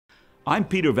I'm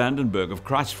Peter Vandenberg of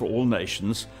Christ for All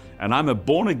Nations, and I'm a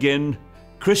born-again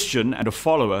Christian and a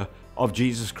follower of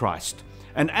Jesus Christ.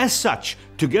 And as such,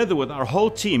 together with our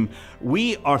whole team,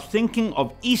 we are thinking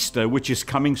of Easter, which is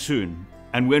coming soon.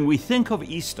 And when we think of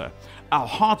Easter, our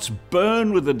hearts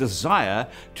burn with a desire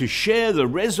to share the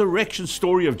resurrection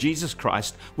story of Jesus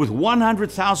Christ with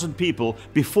 100,000 people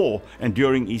before and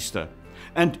during Easter.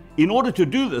 And in order to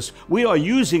do this, we are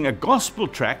using a gospel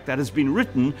tract that has been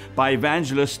written by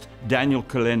evangelist Daniel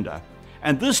Kolenda.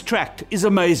 And this tract is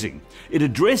amazing. It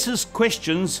addresses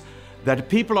questions that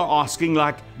people are asking,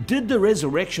 like, did the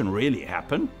resurrection really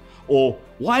happen? Or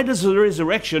why does the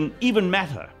resurrection even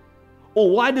matter?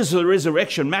 Or why does the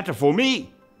resurrection matter for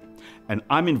me? And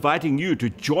I'm inviting you to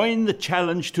join the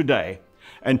challenge today.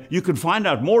 And you can find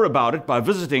out more about it by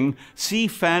visiting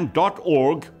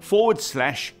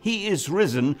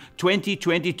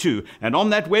CfaN.org/HeIsRisen2022. And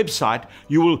on that website,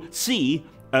 you will see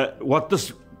what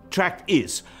this tract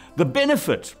is. The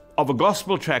benefit of a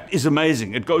gospel tract is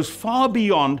amazing. It goes far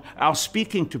beyond our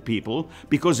speaking to people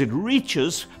because it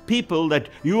reaches people that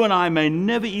you and I may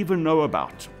never even know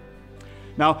about.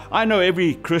 Now, I know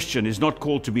every Christian is not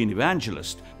called to be an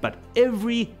evangelist, but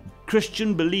every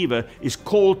Christian believer is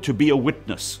called to be a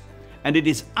witness. And it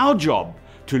is our job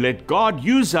to let God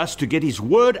use us to get His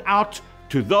word out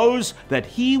to those that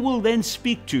He will then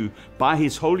speak to by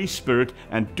His Holy Spirit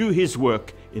and do His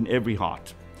work in every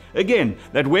heart. Again,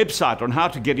 that website on how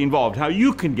to get involved, how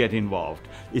you can get involved,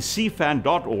 is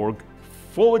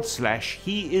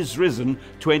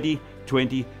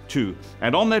CfaN.org/HeIsRisen2022.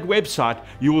 And on that website,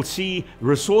 you will see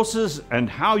resources and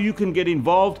how you can get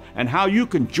involved and how you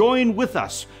can join with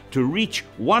us to reach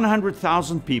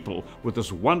 100,000 people with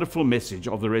this wonderful message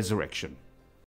of the resurrection.